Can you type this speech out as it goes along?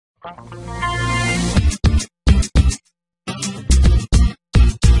Welcome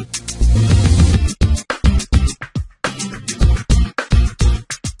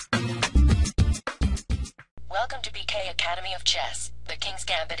to BK Academy of Chess. The King's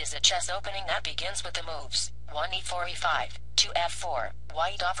Gambit is a chess opening that begins with the moves 1 e4 e5, 2 f4.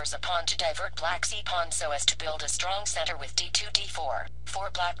 White offers a pawn to divert black's e-pawn so as to build a strong center with d2 d4. For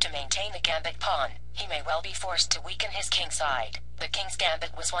black to maintain the gambit pawn, he may well be forced to weaken his king side. The King's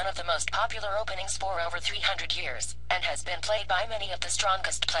Gambit was one of the most popular openings for over 300 years, and has been played by many of the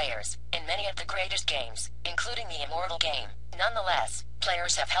strongest players, in many of the greatest games, including the immortal game. Nonetheless,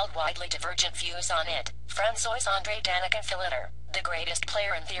 players have held widely divergent views on it. François-André Danican-Philiter, the greatest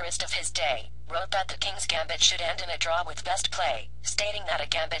player and theorist of his day, wrote that the King's Gambit should end in a draw with best play, stating that a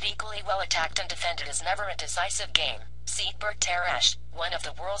gambit equally well attacked and defended is never a decisive game. Siegbert Tarrasch, one of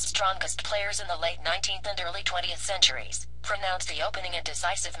the world's strongest players in the late 19th and early 20th centuries, pronounced the opening a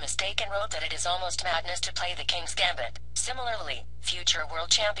decisive mistake and wrote that it is almost madness to play the King's Gambit. Similarly, future world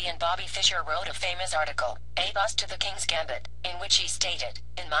champion Bobby Fischer wrote a famous article, A Bust to the King's Gambit, in which he stated,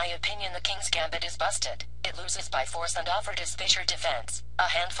 "In my opinion the King's Gambit is busted. It loses by force and offered as Fischer defense. A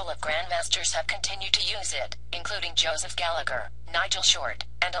handful of grandmasters have continued to use it, including Joseph Gallagher, Nigel Short,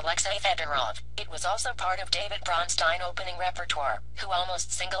 and Alexei Fedorov. It was also part of David Bronstein opening repertoire, who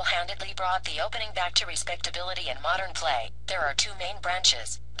almost single-handedly brought the opening back to respectability in modern play. There are two main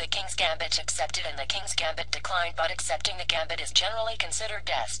branches, the King's Gambit accepted and the King's Gambit declined, but accepting the gambit is generally considered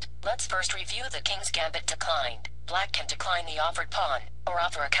best. Let's first review the King's Gambit declined. Black can decline the offered pawn, or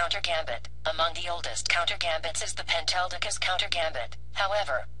offer a counter-gambit. Among the oldest counter-gambits is the Penteldicus counter-gambit.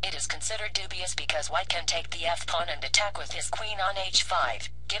 However, it is considered dubious because white can take the f-pawn and attack with his queen on h5,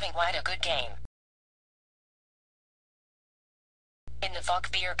 giving white a good game. In the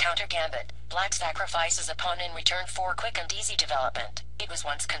Falkbeer counter-gambit, black sacrifices a pawn in return for quick and easy development. It was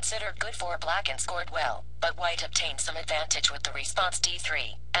once considered good for black and scored well, but white obtained some advantage with the response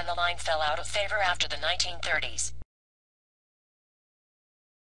d3, and the line fell out of favor after the 1930s.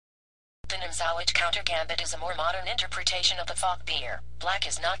 The Nimzowitsch counter-gambit is a more modern interpretation of the Falkbeer. Black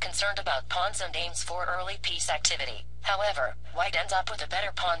is not concerned about pawns and aims for early piece activity. However, white ends up with a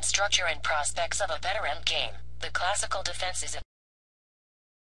better pawn structure and prospects of a better endgame. The classical defense is a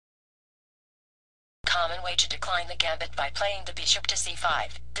common way to decline the gambit by playing the bishop to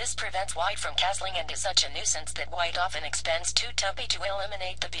c5. This prevents white from castling and is such a nuisance that white often expends 2 tempi to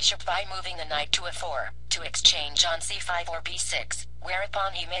eliminate the bishop by moving the knight to a4, to exchange on c5 or b6,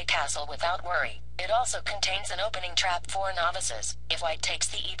 whereupon he may castle without worry. It also contains an opening trap for novices. If white takes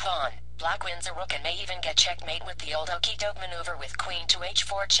the e-pawn, black wins a rook and may even get checkmate with the old okey-doke maneuver with queen to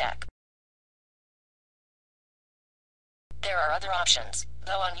h4 check. There are other options,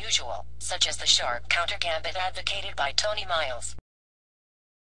 though unusual, such as the sharp counter-gambit advocated by Tony Miles.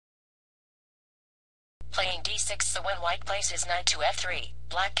 Playing d6 so when white plays his knight to f3,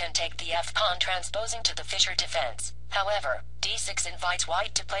 black can take the f-pawn transposing to the Fischer defense. However, d6 invites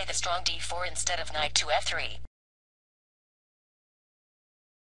white to play the strong d4 instead of knight to f3.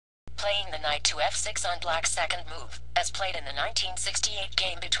 Playing the knight to f6 on black's second move, as played in the 1968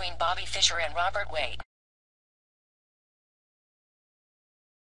 game between Bobby Fischer and Robert Wade.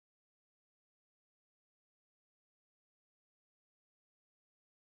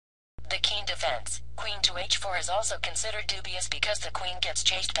 The Queen defense, queen to h4, is also considered dubious because the queen gets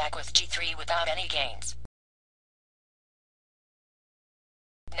chased back with g3 without any gains.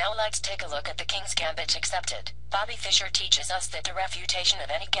 Now let's take a look at the King's Gambit accepted. Bobby Fischer teaches us that the refutation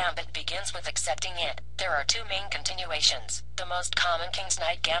of any gambit begins with accepting it. There are two main continuations. The most common King's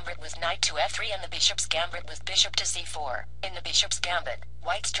Knight Gambit with knight to f3 and the Bishop's Gambit with bishop to c4. In the Bishop's Gambit,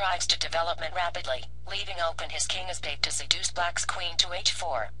 white strives to development rapidly, leaving open his king as bait to seduce black's queen to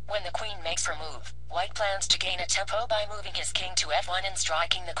h4. When the queen makes her move, white plans to gain a tempo by moving his king to f1 and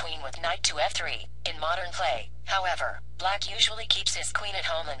striking the queen with knight to f3. In modern play, however, black usually keeps his queen at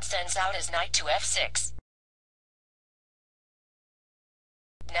home and sends out his knight to f6.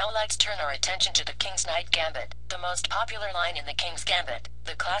 Now let's turn our attention to the King's Knight Gambit, the most popular line in the King's Gambit.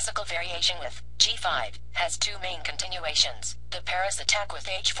 The classical variation with g5 has two main continuations, the Paris attack with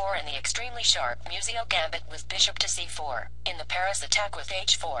h4 and the extremely sharp Musil Gambit with bishop to c4. In the Paris attack with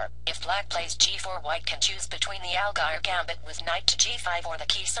h4, if black plays g4, white can choose between the Allgaier Gambit with knight to g5 or the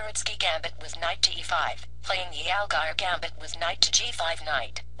Kieseritzky Gambit with knight to e5. Playing the Allgaier Gambit with knight to g5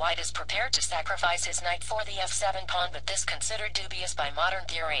 knight, white is prepared to sacrifice his knight for the f7 pawn, but this considered dubious by modern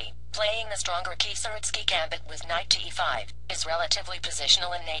theory. Playing the stronger Kisaritsky Gambit with knight to e5 is relatively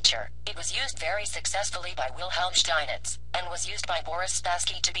positional in nature. It was used very successfully by Wilhelm Steinitz, and was used by Boris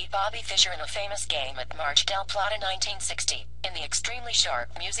Spassky to beat Bobby Fischer in a famous game at March del Plata 1960. In the extremely sharp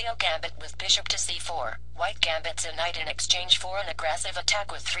Museo Gambit with bishop to c4, white gambits a knight in exchange for an aggressive attack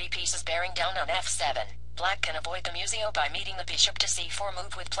with 3 pieces bearing down on f7. Black can avoid the Museo by meeting the bishop to c4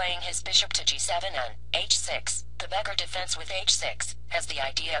 move with playing his bishop to g7 and h6. The Becker defense with h6 has the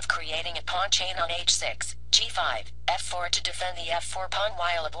idea of creating a pawn chain on h6, g5, f4 to defend the f4 pawn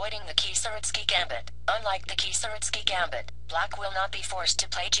while avoiding the Kisaritsky Gambit. Unlike the Kisaritsky Gambit, Black will not be forced to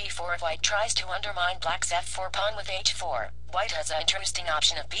play g4 if White tries to undermine Black's f4 pawn with h4. White has an interesting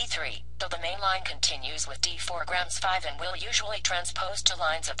option of b3, though the main line continues with d4 grams 5 and will usually transpose to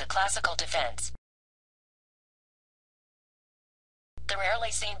lines of the classical defense. The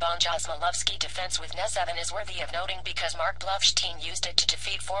rarely seen Bonjasmalovsky defense with N7 is worthy of noting because Mark Bluffstein used it to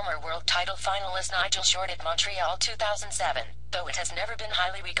defeat former world title finalist Nigel Short at Montreal 2007, though it has never been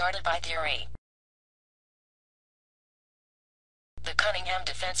highly regarded by theory. The Cunningham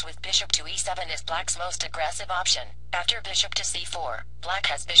defense with bishop to e7 is Black's most aggressive option. After bishop to c4, Black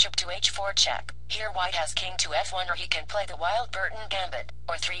has bishop to h4 check. Here White has king to f1, or he can play the wild Burton Gambit,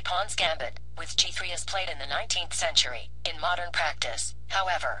 or 3 pawns Gambit, with g3 as played in the 19th century. In modern practice,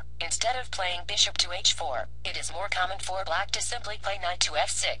 however, instead of playing bishop to h4, it is more common for Black to simply play knight to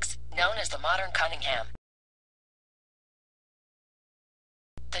f6, known as the modern Cunningham.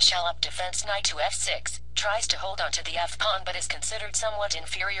 The shell-up defense knight to f6 tries to hold onto the f-pawn but is considered somewhat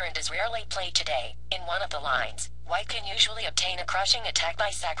inferior and is rarely played today. In one of the lines, White can usually obtain a crushing attack by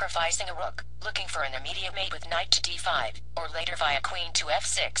sacrificing a rook, looking for an immediate mate with knight to d5, or later via queen to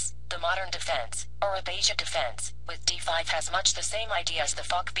f6. The modern defense, or a Beja defense, with d5 has much the same idea as the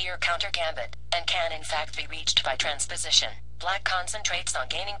Falkbeer counter gambit, and can in fact be reached by transposition. Black concentrates on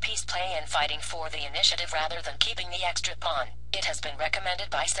gaining piece play and fighting for the initiative rather than keeping the extra pawn. It has been recommended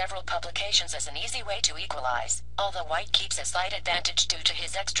by several publications as an easy way to equalize, although White keeps a slight advantage due to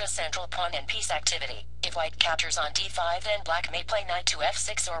his extra central pawn and piece activity. If White captures on d5, then Black may play knight to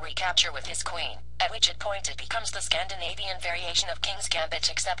f6 or recapture with his queen, at which point it becomes the Scandinavian variation of King's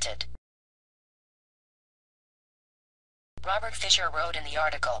Gambit accepted. Robert Fisher wrote in the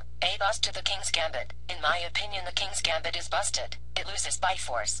article, "A bust to the King's Gambit. In my opinion, the King's Gambit is busted. It loses by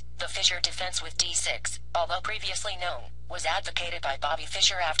force." The Fisher defense with d6, although previously known, was advocated by Bobby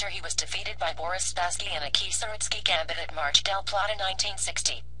Fischer after he was defeated by Boris Spassky in a Kisaritsky Gambit at March del Plata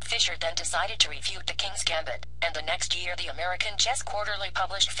 1960. Fischer then decided to refute the King's Gambit, and the next year the American Chess Quarterly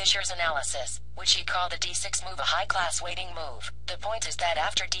published Fischer's analysis, which he called the d6 move a high-class waiting move. The point is that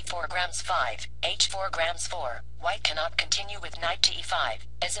after d4 grams 5, h4 grams 4, White cannot continue with knight to e5,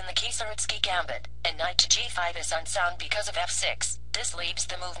 as in the Kisaritsky Gambit, and knight to g5 is unsound because of f6. This leaves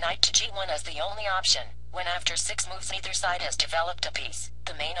the move knight to g1 as the only option. When after 6 moves neither side has developed a piece,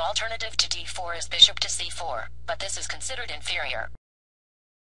 the main alternative to d4 is bishop to c4, but this is considered inferior.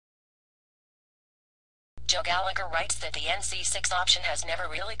 Joe Gallagher writes that the NC6 option has never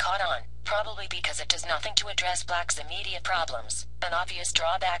really caught on, probably because it does nothing to address Black's immediate problems. An obvious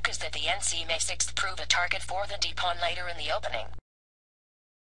drawback is that the NC may 6 prove a target for the d-pawn later in the opening.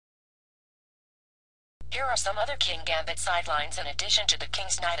 Here are some other King Gambit sidelines in addition to the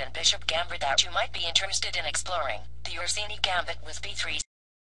King's Knight and Bishop Gambit that you might be interested in exploring. The Orsini Gambit with b3,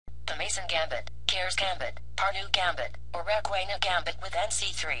 the Mason Gambit, Kerr's Gambit, Parnu Gambit, or Requena Gambit with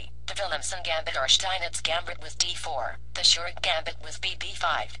nc3, the Wilhelmsen Gambit or Steinitz Gambit with d4, the Schurig Gambit with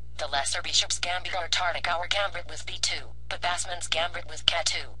bb5, the Lesser Bishop's Gambit or Tartakower Gambit with b2, the Bassman's Gambit with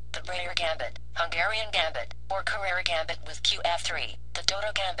k2, the Breyer Gambit, Hungarian Gambit, or Carrera Gambit with qf3, the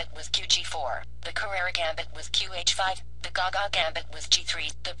Dodo Gambit with qg4, the Carrera Gambit with qh5, the Gaga Gambit with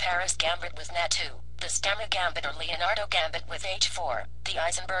g3, the Paris Gambit with na2, the Stammer Gambit or Leonardo Gambit with h4, the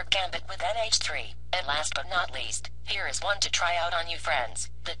Eisenberg Gambit with nh3, and last but not least, here is one to try out on you friends,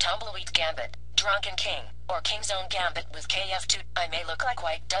 the Tumbleweed Gambit, Drunken King, or King's Own Gambit with kf2. I may look like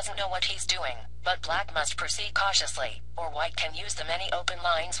White doesn't know what he's doing, but Black must proceed cautiously, or White can use the many open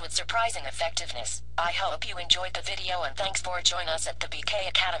lines with surprising effectiveness. I hope you enjoyed the video and thanks for joining us at the BK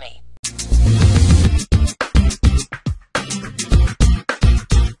Academy.